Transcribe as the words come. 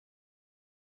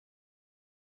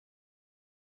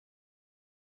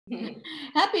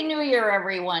Happy New Year,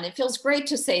 everyone. It feels great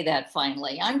to say that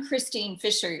finally. I'm Christine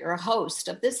Fisher, your host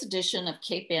of this edition of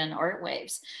Cape Ann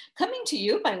ARTWaves, coming to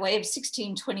you by way of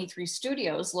 1623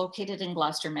 Studios located in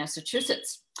Gloucester,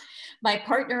 Massachusetts. My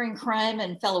partner in crime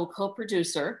and fellow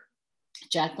co-producer,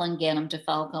 Jacqueline Ganem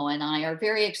DeFalco, and I are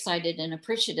very excited and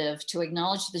appreciative to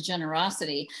acknowledge the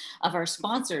generosity of our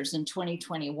sponsors in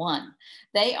 2021.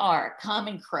 They are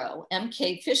Common Crow,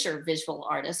 MK Fisher Visual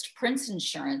Artist, Prince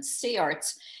Insurance, C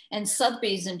Arts, and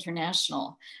Sotheby's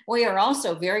International. We are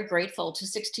also very grateful to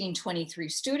 1623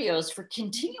 Studios for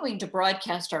continuing to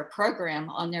broadcast our program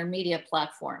on their media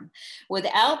platform.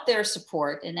 Without their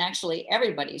support, and actually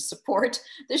everybody's support,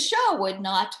 the show would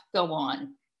not go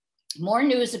on. More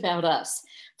news about us.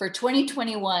 For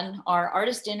 2021, our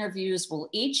artist interviews will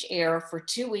each air for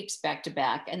 2 weeks back to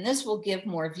back, and this will give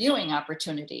more viewing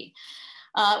opportunity.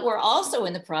 We're also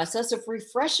in the process of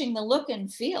refreshing the look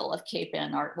and feel of Cape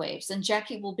Ann ARTWaves, and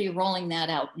Jackie will be rolling that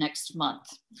out next month.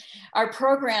 Our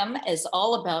program is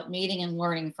all about meeting and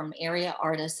learning from area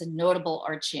artists and notable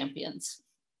art champions.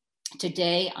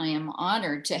 Today, I am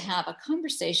honored to have a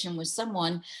conversation with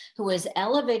someone who has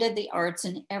elevated the arts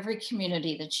in every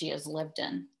community that she has lived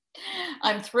in.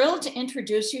 I'm thrilled to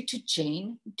introduce you to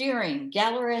Jane Deering,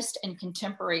 gallerist and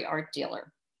contemporary art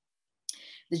dealer.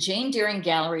 The Jane Deering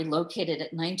Gallery, located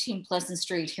at 19 Pleasant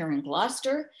Street here in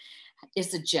Gloucester,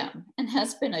 is a gem and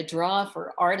has been a draw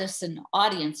for artists and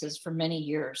audiences for many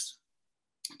years.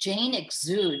 Jane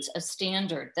exudes a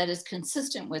standard that is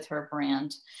consistent with her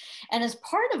brand and is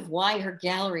part of why her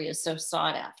gallery is so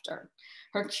sought after.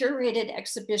 Her curated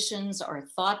exhibitions are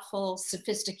thoughtful,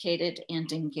 sophisticated, and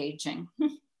engaging.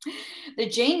 The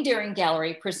Jane Deering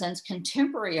Gallery presents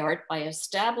contemporary art by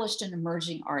established and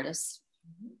emerging artists,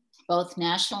 both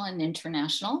national and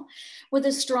international, with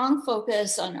a strong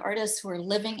focus on artists who are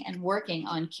living and working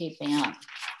on Cape Ann.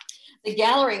 The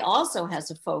gallery also has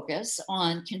a focus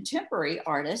on contemporary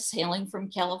artists hailing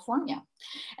from California,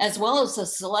 as well as a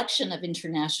selection of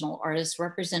international artists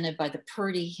represented by the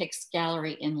Purdy Hicks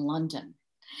Gallery in London.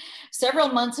 Several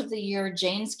months of the year,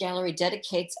 Jane's gallery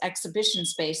dedicates exhibition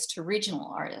space to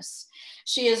regional artists.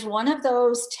 She is one of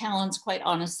those talents, quite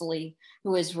honestly,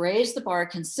 who has raised the bar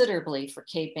considerably for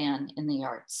Cape Ann in the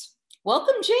arts.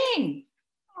 Welcome, Jane.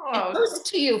 And toast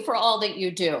to you for all that you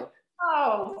do.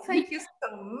 Oh, thank you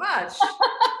so much.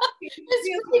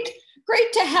 It's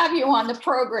great to have you on the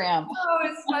program. Oh,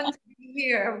 it's fun to be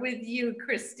here with you,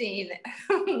 Christine.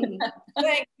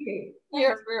 Thank you.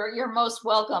 You're most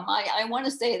welcome. I want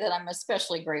to say that I'm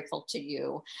especially grateful to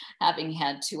you, having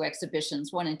had 2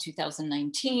 exhibitions, one in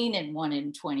 2019 and one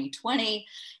in 2020.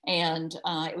 And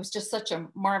it was just such a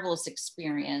marvelous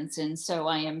experience. And so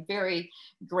I am very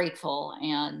grateful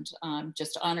and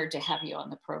just honored to have you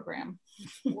on the program.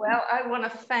 Well, I want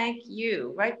to thank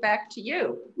you, right back to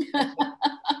you. Right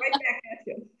back at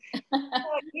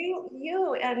you.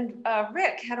 You and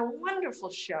Rick had a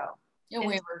wonderful show. Yeah,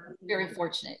 we were very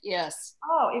fortunate, yes.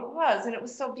 Oh, it was, and it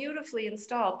was so beautifully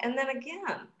installed. And then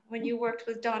again, when you worked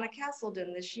with Donna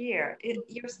Castleton this year,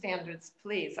 your standards,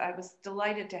 please. I was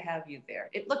delighted to have you there.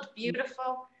 It looked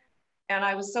beautiful, and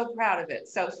I was so proud of it.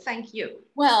 So thank you.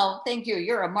 Well, thank you.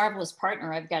 You're a marvelous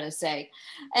partner, I've got to say.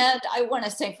 And I want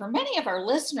to say for many of our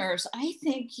listeners, I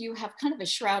think you have kind of a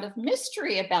shroud of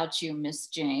mystery about you, Miss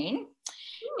Jane.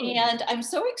 And I'm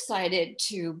so excited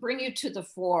to bring you to the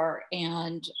fore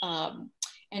and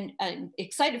I'm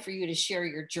excited for you to share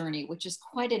your journey, which is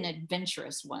quite an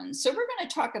adventurous one. So we're going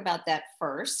to talk about that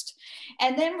first,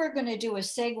 and then we're going to do a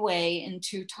segue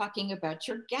into talking about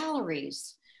your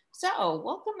galleries. So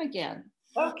welcome again.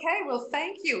 Okay, well,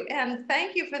 thank you. And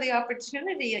thank you for the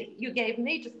opportunity you gave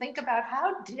me to think about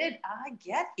how did I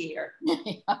get here?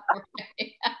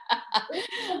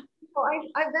 Well,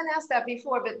 I've been asked that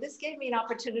before, but this gave me an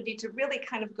opportunity to really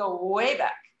kind of go way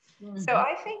back. So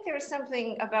I think there's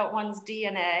something about one's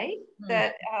DNA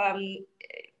that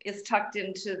is tucked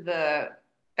into the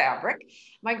fabric.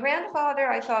 My grandfather,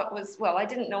 I thought was, well, I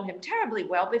didn't know him terribly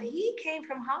well, but he came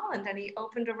from Holland and he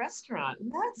opened a restaurant.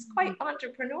 And that's quite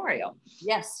entrepreneurial.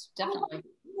 Yes, definitely.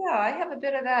 Yeah, I have a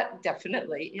bit of that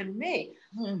definitely in me.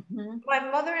 My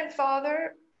mother and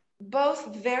father,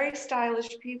 both very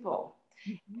stylish people.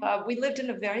 We lived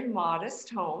in a very modest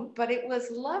home, but it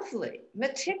was lovely,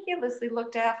 meticulously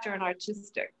looked after and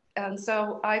artistic. And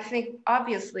so I think,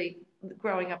 obviously,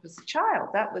 growing up as a child,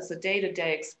 that was a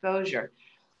day-to-day exposure.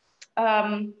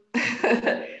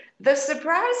 The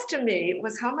surprise to me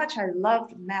was how much I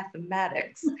loved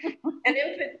mathematics, and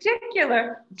in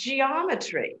particular,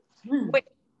 geometry, which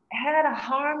had a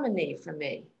harmony for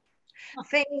me.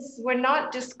 Things were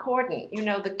not discordant. You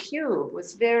know, the cube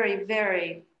was very,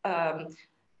 very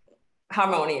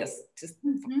harmonious, just for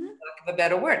lack of a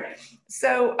better word.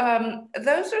 So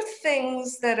those are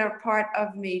things that are part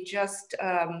of me just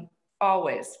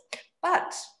always.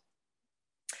 But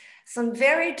some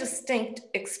very distinct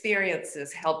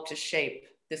experiences helped to shape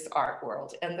this art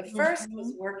world. And the first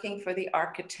was working for the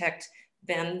architect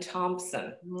Ben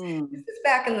Thompson. This is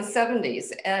back in the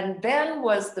 70s. And Ben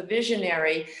was the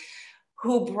visionary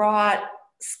who brought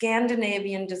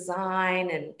Scandinavian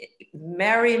design and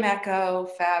Marimekko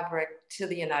fabric to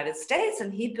the United States.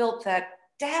 And he built that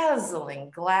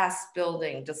dazzling glass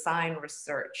building, Design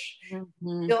Research.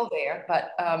 Still there,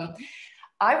 but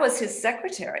I was his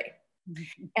secretary.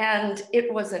 And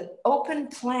it was an open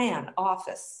plan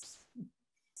office.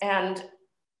 And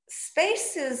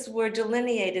spaces were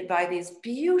delineated by these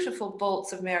beautiful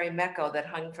bolts of Marimekko that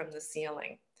hung from the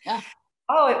ceiling.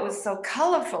 Oh, it was so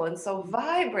colorful and so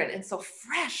vibrant and so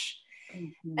fresh.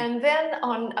 And then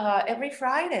on every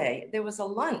Friday, there was a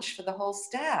lunch for the whole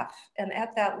staff. And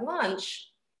at that lunch,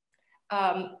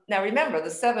 now remember the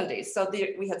 70s, so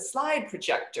we had slide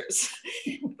projectors,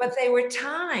 but they were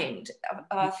timed,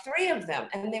 3 of them,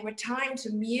 and they were timed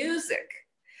to music.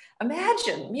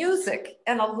 Imagine music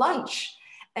and a lunch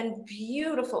and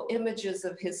beautiful images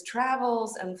of his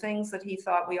travels and things that he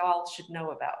thought we all should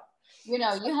know about. You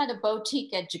know, you had a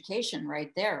boutique education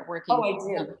right there working. Oh,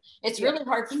 I did. It's really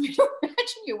hard for me to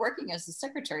imagine you working as a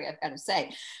secretary, I've got to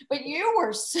say. But you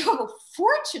were so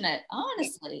fortunate,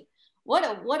 honestly.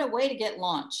 What a way to get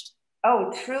launched.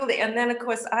 Oh, truly. And then, of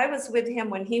course, I was with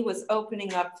him when he was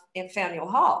opening up in Faneuil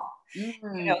Hall.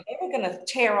 You know, they were going to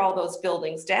tear all those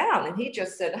buildings down. And he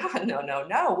just said, oh,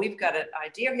 no, we've got an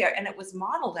idea here. And it was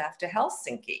modeled after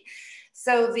Helsinki.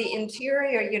 So the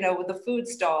interior, you know, with the food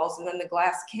stalls and then the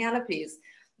glass canopies.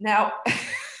 Now,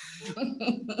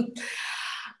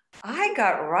 I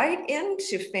got right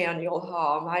into Faneuil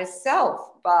Hall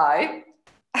myself by,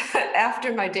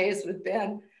 after my days with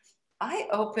Ben, I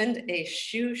opened a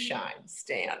shoe shine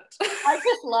stand. I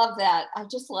just love that. I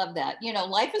just love that. You know,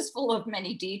 life is full of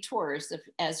many detours,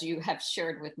 as you have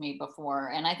shared with me before.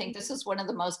 And I think this is one of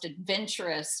the most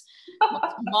adventurous,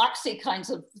 most moxie kinds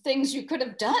of things you could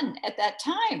have done at that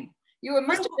time. You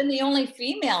must have been the only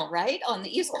female, right? On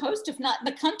the East Coast, if not in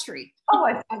the country. Oh,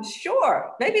 I'm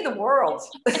sure. Maybe the world.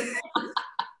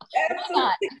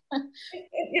 Absolutely.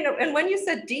 You know, and when you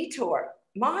said detour,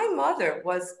 my mother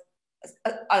was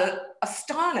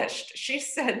astonished. She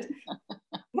said,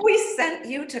 we sent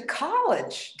you to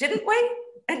college, didn't we?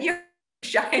 And you're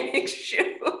shining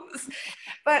shoes.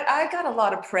 But I got a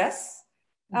lot of press.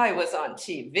 I was on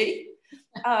TV.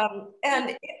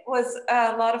 And it was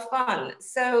a lot of fun.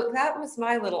 So that was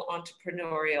my little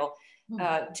entrepreneurial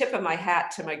tip of my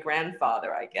hat to my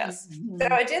grandfather, I guess. So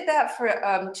I did that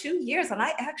for 2 years, and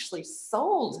I actually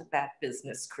sold that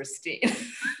business, Christine.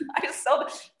 I sold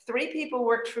it. 3 people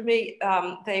worked for me.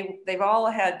 They've all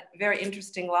had very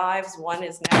interesting lives. One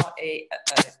is now a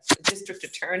district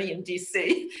attorney in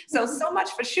DC. So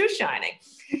much for shoe shining.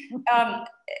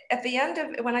 At the end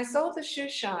of, when I sold the shoe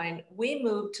shine, we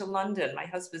moved to London. My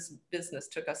husband's business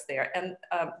took us there. And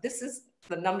this is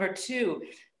the number 2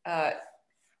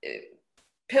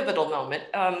 pivotal moment.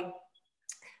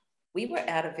 We were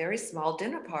at a very small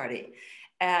dinner party,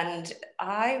 and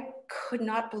I could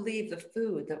not believe the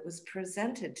food that was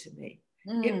presented to me.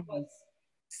 It was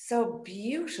so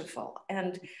beautiful.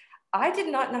 And I did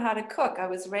not know how to cook. I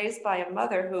was raised by a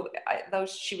mother who, though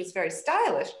she was very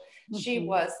stylish, she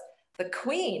was the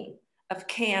queen of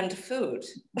canned food.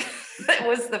 It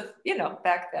was the, you know,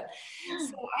 back then.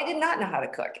 So I did not know how to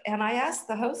cook. And I asked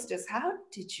the hostess, how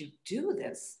did you do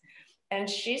this? And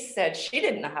she said she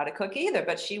didn't know how to cook either,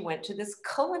 but she went to this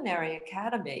culinary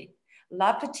academy,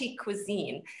 La Petite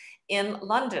Cuisine in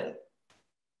London.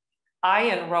 I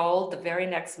enrolled the very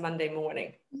next Monday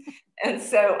morning. And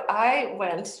so I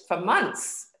went for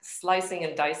months, slicing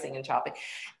and dicing and chopping.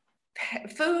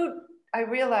 Food, I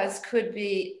realized, could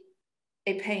be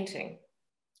a painting.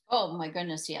 Oh my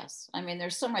goodness, yes. I mean,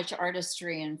 there's so much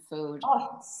artistry in food.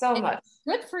 Oh, so much.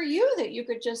 Good for you that you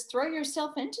could just throw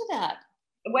yourself into that.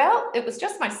 Well, it was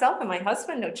just myself and my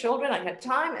husband, no children. I had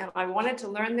time and I wanted to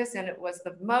learn this, and it was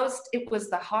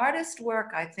the hardest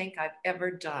work I think I've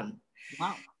ever done.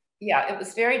 Wow. Yeah, it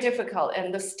was very difficult.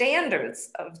 And the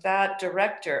standards of that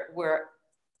director were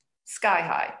sky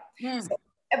high. So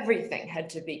everything had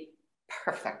to be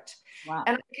perfect. Wow.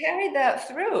 And I carried that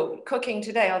through cooking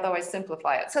today, although I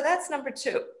simplify it. So that's number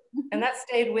 2. And that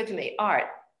stayed with me, art,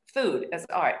 food as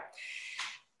art.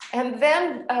 And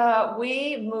then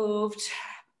we moved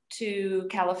to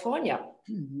California.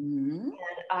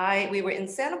 And we were in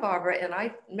Santa Barbara, and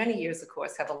many years, of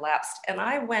course, have elapsed. And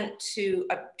I went to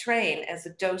train as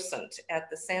a docent at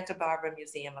the Santa Barbara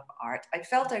Museum of Art. I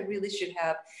felt I really should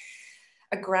have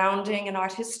a grounding in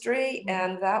art history,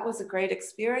 and that was a great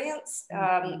experience.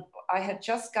 I had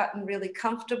just gotten really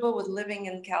comfortable with living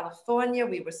in California.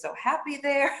 We were so happy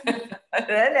there. And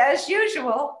as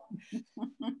usual,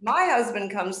 my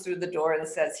husband comes through the door and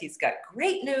says he's got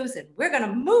great news and we're going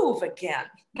to move again.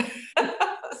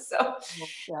 So,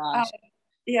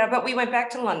 yeah, but we went back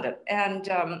to London, and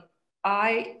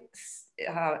I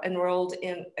enrolled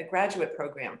in a graduate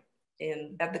program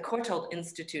at the Courtauld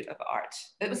Institute of Art.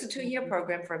 It was a 2-year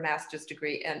program for a master's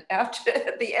degree. And at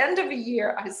the end of a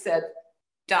year, I said,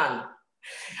 done.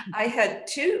 I had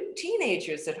 2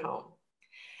 teenagers at home,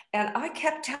 and I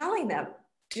kept telling them,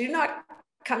 do not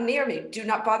come near me. Do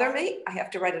not bother me. I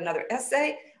have to write another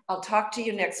essay. I'll talk to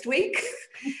you next week.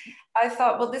 I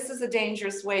thought, well, this is a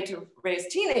dangerous way to raise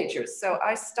teenagers. So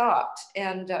I stopped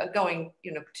and going,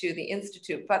 to the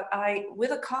Institute. But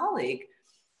with a colleague,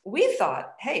 we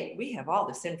thought, hey, we have all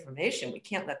this information. We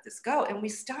can't let this go. And we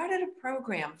started a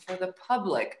program for the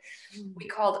public we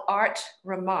called Art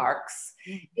Remarks.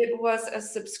 It was a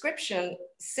subscription,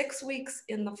 6 weeks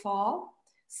in the fall,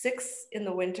 6 in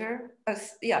the winter,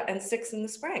 and 6 in the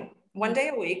spring, 1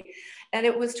 day a week. And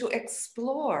it was to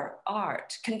explore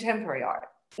art, contemporary art.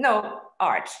 No,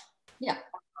 art. Yeah.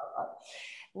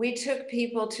 We took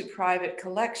people to private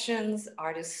collections,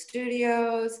 artist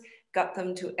studios, got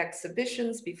them to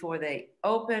exhibitions before they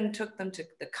opened, took them to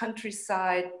the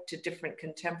countryside, to different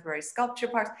contemporary sculpture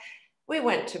parks. We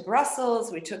went to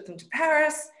Brussels, we took them to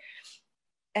Paris,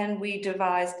 and we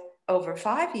devised over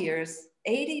 5 years,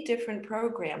 80 different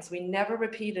programs. We never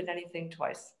repeated anything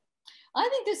twice. I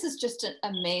think this is just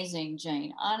amazing,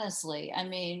 Jane, honestly. I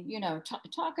mean,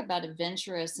 talk about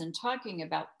adventurous and talking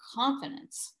about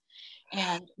confidence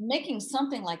and making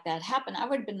something like that happen. I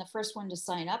would have been the first one to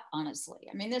sign up, honestly.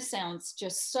 I mean, this sounds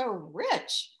just so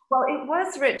rich. Well, it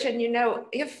was rich. And,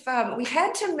 if we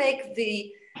had to make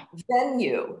the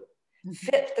venue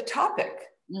fit the topic.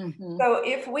 So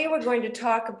if we were going to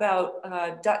talk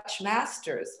about Dutch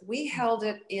masters, we held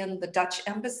it in the Dutch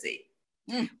embassy,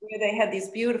 where they had these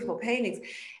beautiful paintings.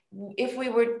 If we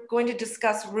were going to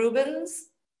discuss Rubens,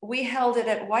 we held it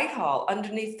at Whitehall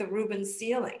underneath the Rubens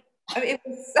ceiling. I mean,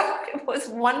 it was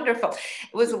wonderful.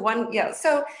 It was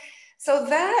so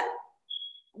that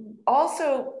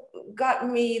also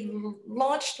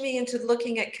launched me into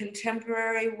looking at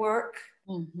contemporary work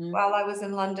while I was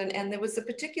in London. And there was a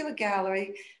particular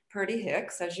gallery, Purdy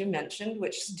Hicks, as you mentioned,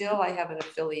 which still I have an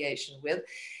affiliation with,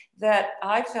 that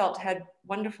I felt had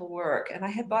wonderful work. And I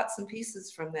had bought some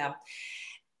pieces from them.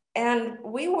 And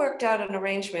we worked out an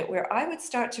arrangement where I would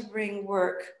start to bring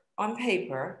work on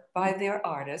paper by their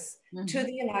artists to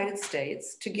the United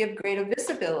States to give greater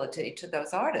visibility to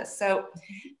those artists. So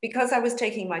because I was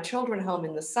taking my children home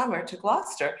in the summer to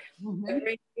Gloucester,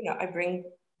 I bring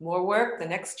more work, the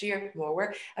next year, more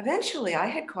work. Eventually I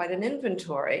had quite an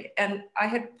inventory, and I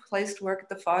had placed work at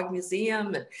the Fogg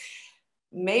Museum and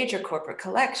major corporate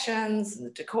collections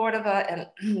and the Cordova.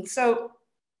 And so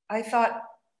I thought,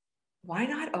 why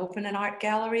not open an art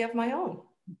gallery of my own?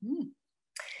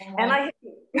 And I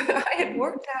had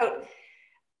worked out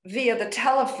via the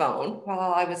telephone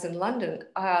while I was in London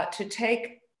to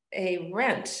take to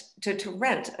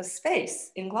rent a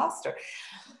space in Gloucester.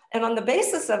 And on the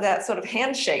basis of that sort of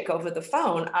handshake over the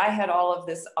phone, I had all of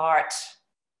this art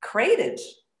crated,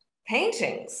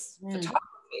 paintings, photography,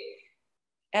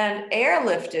 and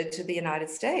airlifted to the United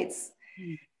States.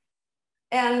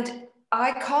 And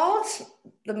I called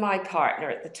my partner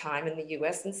at the time in the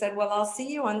US and said, well, I'll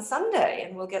see you on Sunday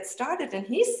and we'll get started. And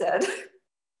he said,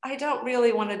 I don't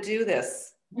really want to do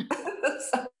this.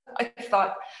 So I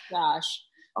thought, gosh,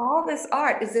 all this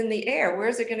art is in the air.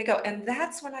 Where's it going to go? And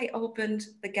that's when I opened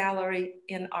the gallery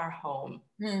in our home.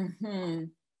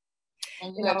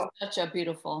 And you have such a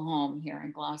beautiful home here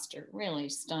in Gloucester, really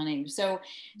stunning. So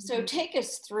take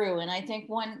us through, and I think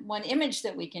one image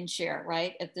that we can share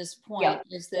right at this point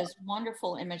is this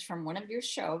wonderful image from one of your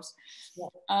shows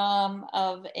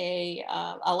of a,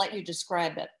 I'll let you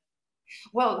describe it.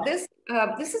 Well, this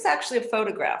is actually a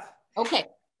photograph. Okay,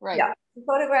 right. Yeah, a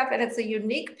photograph, and it's a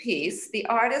unique piece. The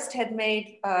artist had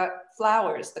made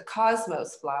flowers, the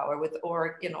cosmos flower with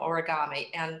origami,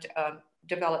 and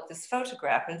developed this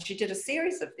photograph, and she did a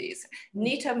series of these.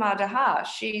 Nita Madaha,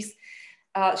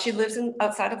 she lives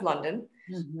outside of London.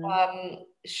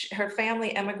 her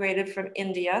family emigrated from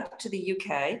India to the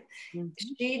UK. Mm-hmm.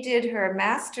 She did her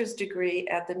master's degree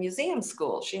at the museum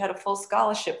school. She had a full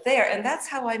scholarship there, and that's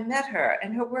how I met her.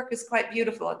 And her work is quite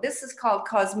beautiful. This is called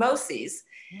Cosmoses,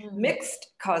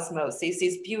 mixed cosmoses,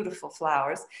 these beautiful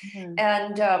flowers.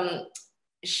 And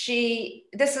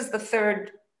this is the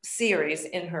third series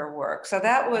in her work. So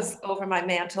that was over my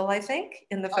mantle, I think,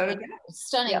 in the photograph.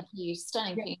 Stunning piece,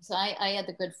 stunning piece. I had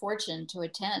the good fortune to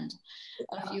attend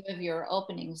a few of your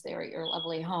openings there at your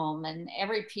lovely home, and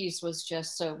every piece was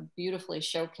just so beautifully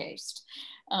showcased.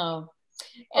 And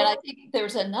I think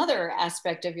there's another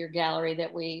aspect of your gallery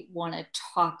that we want to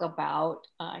talk about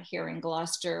here in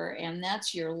Gloucester, and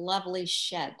that's your lovely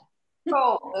shed.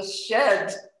 Oh, the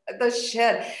shed. The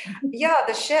shed. Yeah,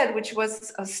 the shed, which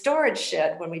was a storage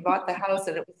shed when we bought the house,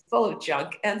 and it was full of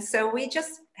junk. And so we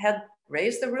just had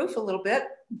raised the roof a little bit,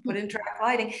 put in track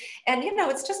lighting. And, you know,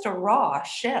 it's just a raw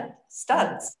shed,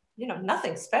 studs, you know,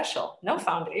 nothing special, no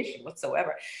foundation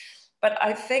whatsoever. But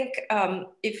I think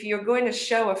if you're going to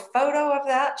show a photo of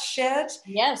that shed.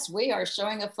 Yes, we are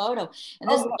showing a photo. And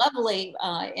this lovely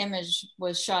image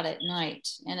was shot at night,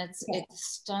 and it's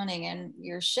stunning. And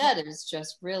your shed is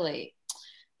just really,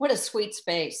 what a sweet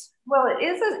space. Well, it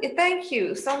is. Thank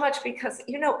you so much, because,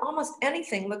 you know, almost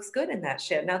anything looks good in that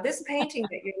shed. Now, this painting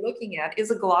that you're looking at is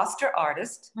a Gloucester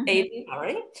artist, Aidan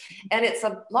Murray, and it's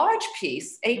a large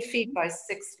piece, 8 feet by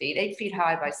 6 feet, 8 feet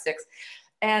high by 6.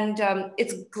 And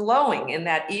it's glowing in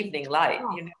that evening light,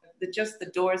 you know, just the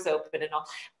doors open and all.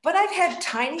 But I've had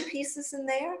tiny pieces in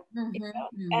there, you know?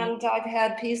 And I've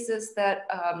had pieces that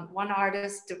one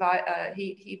artist,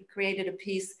 he created a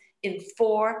piece in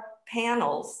 4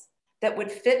 panels that would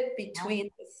fit between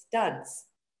the studs.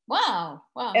 Wow,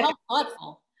 wow, how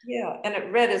thoughtful. Yeah, and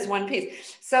it read as one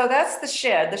piece. So that's the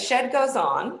shed. The shed goes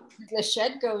on. The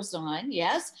shed goes on,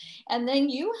 yes. And then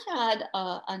you had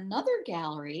another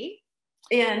gallery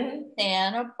in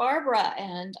Santa Barbara.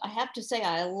 And I have to say,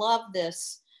 I love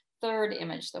this third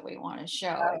image that we want to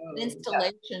show. An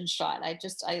installation shot. I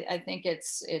think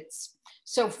it's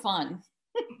so fun.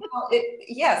 Well,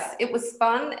 yes, it was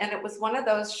fun, and it was one of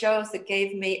those shows that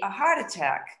gave me a heart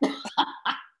attack.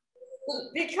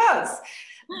 Because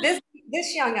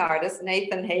this young artist,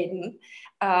 Nathan Hayden,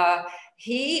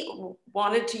 he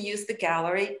wanted to use the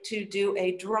gallery to do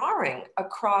a drawing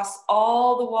across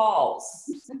all the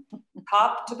walls,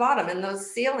 top to bottom, and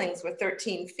those ceilings were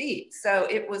 13 feet. So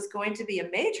it was going to be a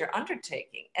major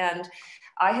undertaking. And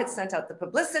I had sent out the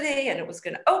publicity, and it was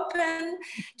going to open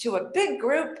to a big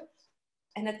group.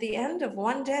 And at the end of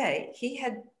one day, he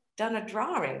had done a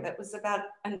drawing that was about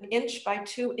 1 inch by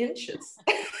 2 inches.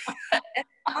 And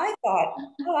I thought,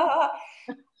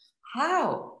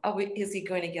 how is he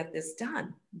going to get this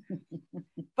done?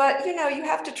 But, you know, you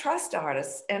have to trust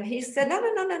artists. And he said,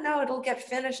 no, it'll get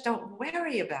finished. Don't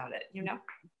worry about it. You know,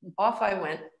 off I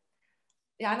went.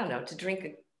 Yeah, I don't know, to drink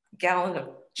a gallon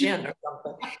of gin or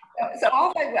something. So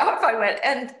off I went.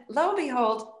 And lo and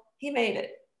behold, he made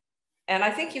it. And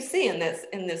I think you see in this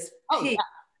piece,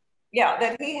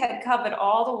 that he had covered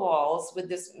all the walls with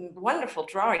this wonderful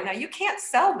drawing. Now, you can't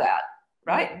sell that,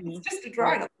 right? It's just a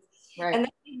drawing. Right. And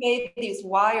then he made these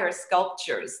wire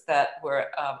sculptures that were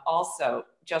also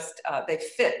just, they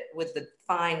fit with the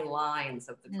fine lines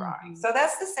of the drawing. So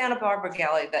that's the Santa Barbara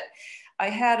Gallery that I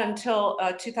had until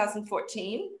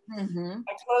 2014. I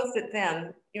closed it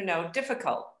then, you know,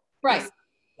 difficult. Right.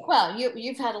 Well,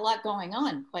 you've had a lot going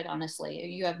on, quite honestly.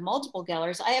 You have multiple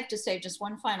galleries. I have to say just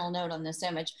one final note on this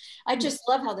image. I just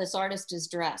love how this artist is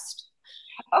dressed.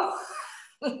 Oh,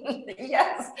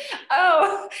 yes.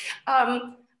 Oh,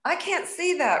 I can't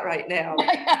see that right now.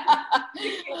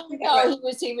 No,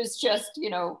 he was just, you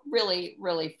know, really,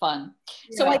 really fun.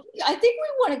 Yeah. So I think we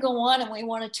want to go on, and we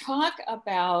want to talk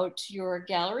about your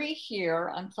gallery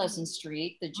here on Pleasant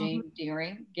Street, the Jane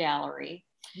Deering Gallery,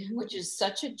 which is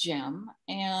such a gem.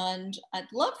 And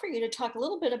I'd love for you to talk a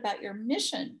little bit about your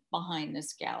mission behind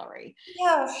this gallery.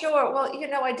 Yeah, sure. Well, you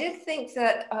know, I did think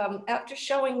that after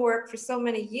showing work for so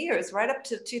many years, right up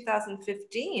to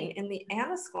 2015 in the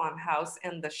Anasquam house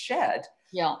and the shed,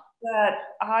 that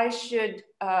I should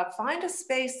find a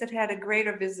space that had a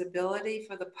greater visibility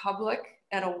for the public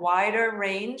and a wider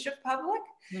range of public,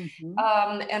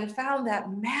 and found that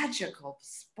magical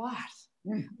spot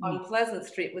on Pleasant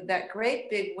Street with that great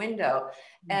big window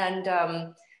and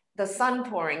the sun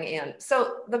pouring in.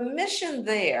 So the mission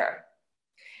there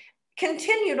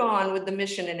continued on with the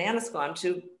mission in Anasquam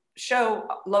to show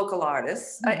local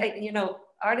artists. You know,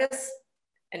 artists,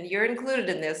 and you're included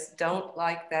in this, don't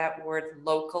like that word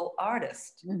local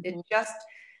artist. It just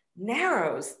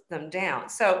narrows them down.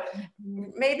 So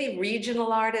maybe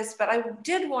regional artists, but I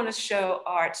did want to show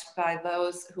art by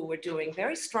those who were doing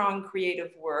very strong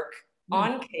creative work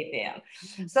on Cape Ann.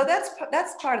 So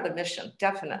that's part of the mission,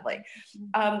 definitely.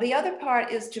 The other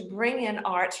part is to bring in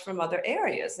art from other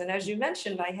areas. And as you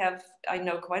mentioned, I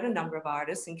know quite a number of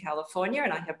artists in California,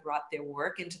 and I have brought their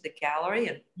work into the gallery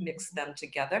and mixed them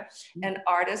together, and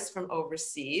artists from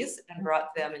overseas and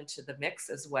brought them into the mix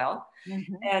as well.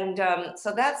 And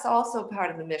so that's also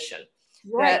part of the mission.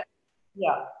 Right.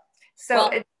 Yeah. So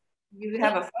you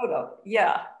have a photo.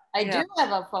 Yeah. I do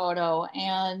have a photo,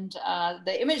 and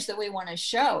the image that we want to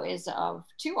show is of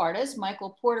two artists,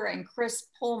 Michael Porter and Chris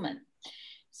Pullman.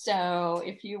 So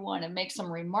if you want to make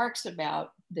some remarks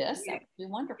about this, that would be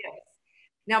wonderful. Yes.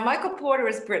 Now, Michael Porter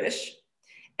is British,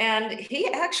 and he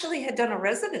actually had done a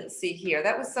residency here.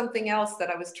 That was something else that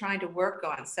I was trying to work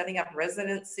on, setting up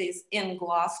residencies in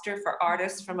Gloucester for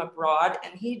artists from abroad.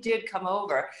 And he did come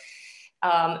over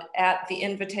at the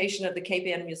invitation of the Cape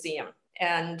Ann Museum.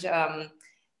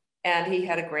 And he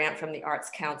had a grant from the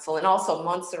Arts Council, and also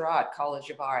Montserrat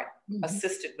College of Art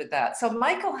assisted with that. So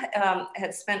Michael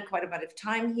had spent quite a bit of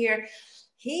time here.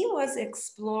 He was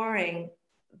exploring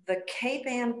the Cape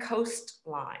Ann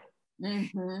coastline.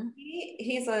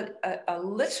 He's a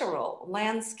literal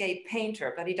landscape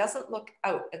painter, but he doesn't look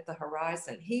out at the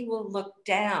horizon. He will look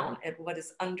down at what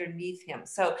is underneath him.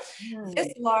 So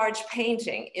this large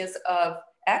painting is of,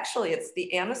 actually it's the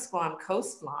Annisquam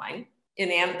coastline,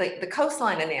 the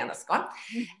coastline in Annisquam.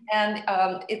 And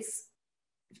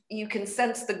you can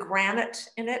sense the granite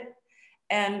in it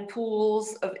and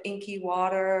pools of inky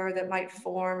water that might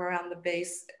form around the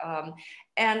base.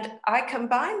 And I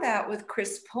combine that with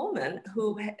Chris Pullman,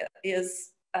 who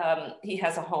is, he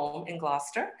has a home in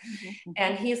Gloucester,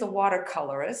 and he's a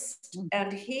watercolorist.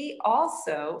 And he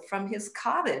also, from his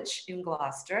cottage in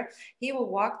Gloucester, he will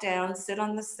walk down, sit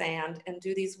on the sand, and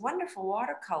do these wonderful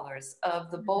watercolors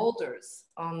of the boulders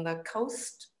on the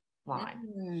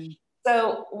coastline.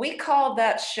 So we called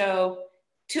that show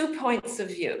 2 Points of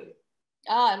View.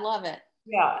 Oh, I love it.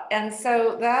 Yeah, and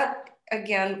so that,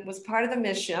 again, was part of the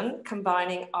mission,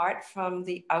 combining art from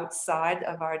the outside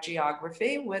of our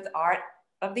geography with art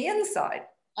of the inside.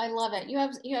 I love it. You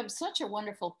have such a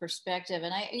wonderful perspective,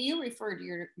 and you referred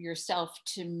yourself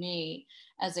to me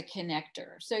as a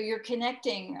connector. So you're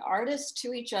connecting artists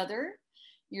to each other.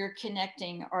 You're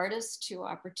connecting artists to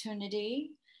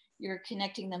opportunity. You're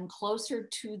connecting them closer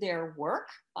to their work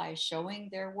by showing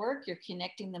their work. You're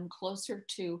connecting them closer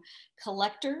to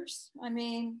collectors. I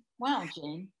mean, wow,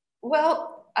 Jane.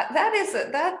 Well,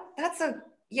 that's a,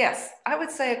 yes, I would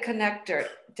say a connector,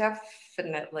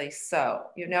 definitely so,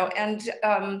 you know. And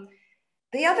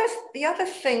the other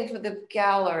thing for the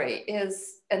gallery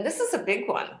is, and this is a big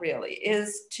one really,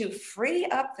 is to free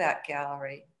up that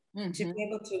gallery to be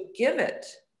able to give it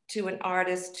to an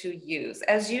artist to use,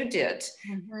 as you did.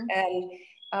 And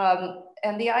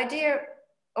the idea,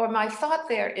 or my thought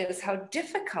there, is how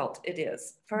difficult it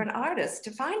is for an artist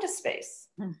to find a space.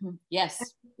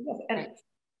 Yes. And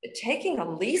taking a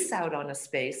lease out on a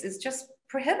space is just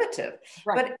prohibitive.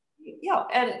 But yeah,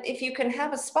 and if you can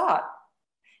have a spot,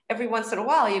 every once in a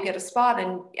while you get a spot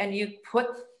and you put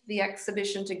the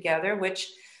exhibition together, which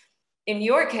in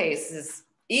your case is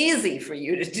easy for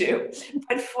you to do.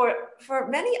 But for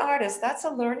many artists, that's a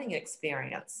learning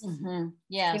experience.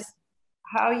 Yes.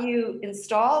 How you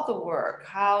install the work,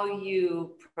 how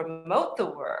you promote the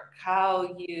work,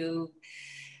 how you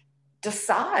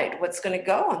decide what's going to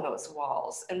go on those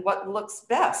walls and what looks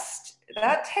best.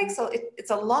 That takes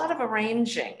it's a lot of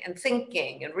arranging and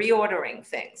thinking and reordering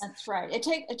things. That's right. It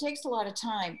takes a lot of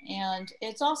time, and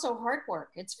it's also hard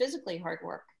work. It's physically hard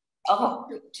work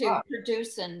to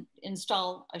produce and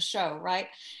install a show, right?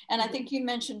 And I think you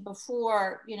mentioned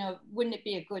before, you know, wouldn't it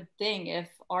be a good thing if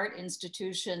art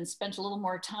institutions spent a little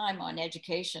more time on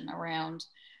education around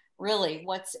really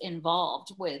what's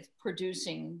involved with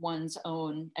producing one's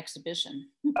own exhibition?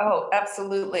 Oh,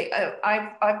 absolutely.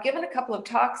 I've given a couple of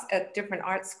talks at different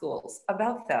art schools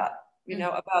about that, you know,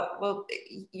 about, well,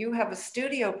 you have a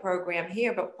studio program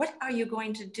here, but what are you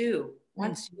going to do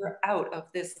once you're out of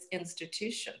this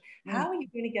institution? How are you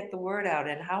going to get the word out,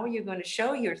 and how are you going to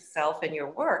show yourself and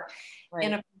your work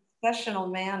in a professional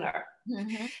manner?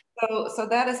 So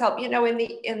that has helped. You know,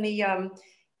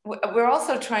 we're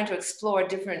also trying to explore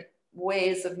different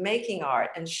ways of making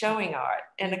art and showing art.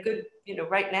 And a good, you know,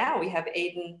 right now we have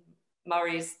Aidan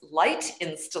Murray's light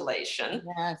installation.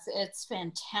 Yes, it's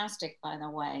fantastic, by the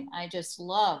way. I just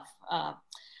love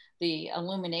the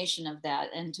illumination of that,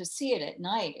 and to see it at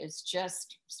night is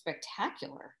just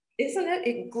spectacular. Isn't it?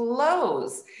 It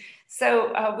glows.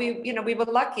 So we were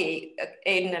lucky,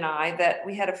 Aiden and I, that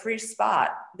we had a free spot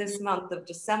this month of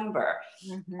December.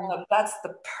 That's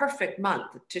the perfect month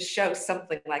to show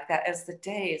something like that, as the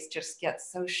days just get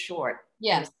so short.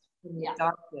 Yes. And the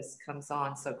darkness comes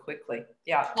on so quickly.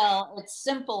 Yeah. Well, it's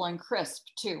simple and crisp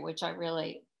too, which I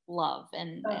really love,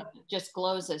 and it just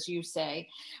glows, as you say.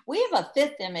 We have a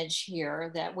fifth image here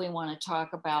that we want to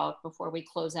talk about before we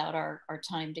close out our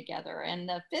time together. And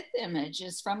the fifth image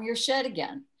is from your shed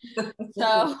again.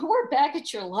 So we're back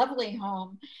at your lovely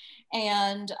home.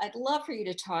 And I'd love for you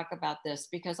to talk about this,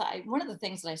 because one of the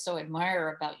things that I so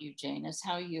admire about you, Jane, is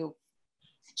how you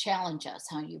challenge us,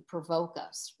 how you provoke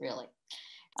us, really.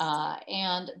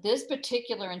 And this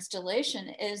particular installation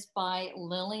is by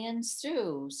Lillian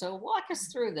Sue. So walk us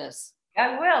through this.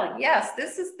 I will. Yes,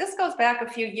 this goes back a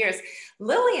few years.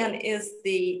 Lillian is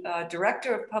the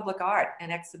director of public art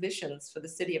and exhibitions for the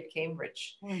city of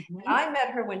Cambridge. And I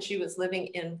met her when she was living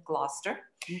in Gloucester,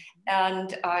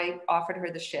 and I offered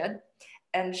her the shed.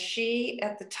 And she,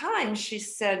 at the time, she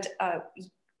said,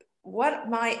 what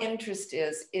my interest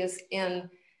is in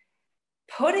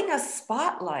putting a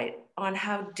spotlight on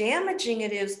how damaging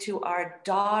it is to our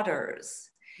daughters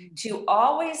to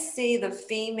always see the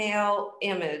female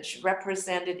image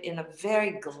represented in a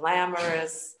very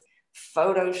glamorous,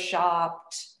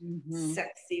 photoshopped,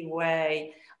 sexy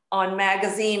way on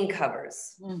magazine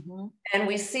covers. And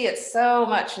we see it so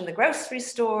much in the grocery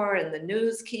store, in the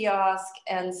news kiosk.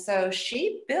 And so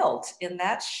she built in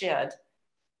that shed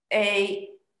a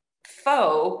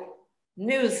faux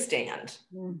newsstand.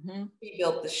 She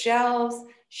built the shelves.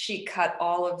 She cut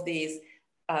all of these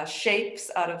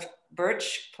shapes out of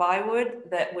birch plywood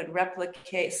that would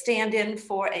stand in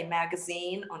for a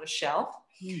magazine on a shelf.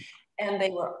 And they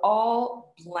were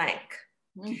all blank.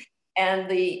 And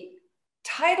the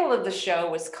title of the show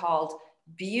was called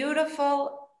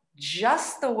Beautiful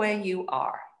Just the Way You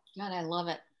Are. God, I love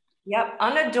it. Yep,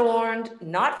 unadorned,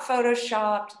 not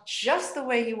photoshopped, just the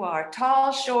way you are,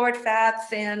 tall, short, fat,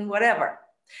 thin, whatever.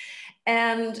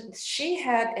 And she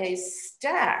had a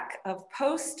stack of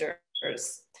posters,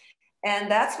 and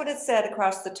that's what it said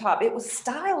across the top. It was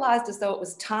stylized as though it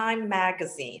was Time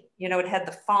magazine. You know, it had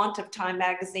the font of Time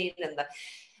magazine and the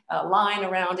line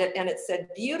around it, and it said,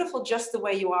 beautiful just the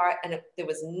way you are, and there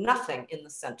was nothing in the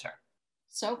center.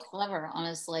 So clever,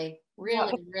 honestly.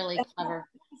 Really, really clever.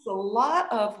 It's a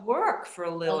lot of work for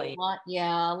Lily.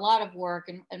 A lot of work,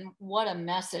 and what a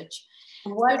message.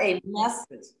 What a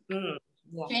message. Yeah.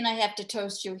 Jane, I have to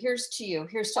toast you. Here's to you.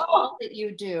 Here's to all that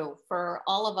you do for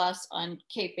all of us on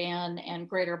Cape Ann and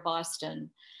Greater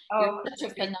Boston. You're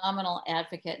such a phenomenal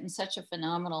advocate and such a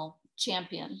phenomenal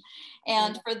champion.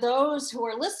 And for those who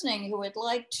are listening who would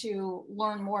like to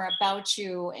learn more about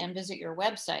you and visit your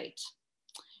website,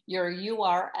 your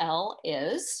URL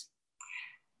is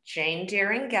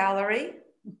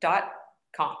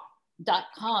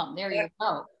JaneDeeringGallery.com. There you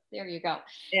go. There you go.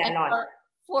 Yeah, and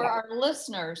for our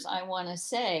listeners, I want to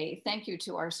say thank you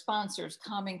to our sponsors,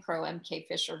 Common Crow, MK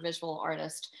Fisher, visual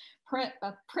artist,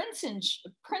 Prince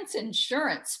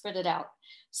Insurance, spit it out,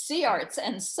 Sea Arts,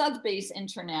 and Sotheby's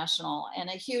International. And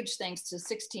a huge thanks to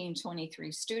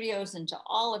 1623 Studios and to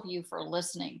all of you for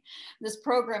listening. This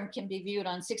program can be viewed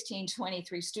on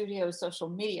 1623 Studios social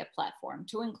media platform,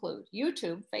 to include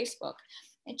YouTube, Facebook,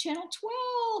 and Channel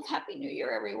 12. Happy New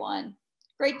Year, everyone.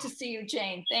 Great to see you,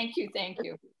 Jane. Thank you. Thank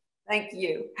you. Thank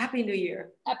you. Happy New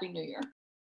Year. Happy New Year.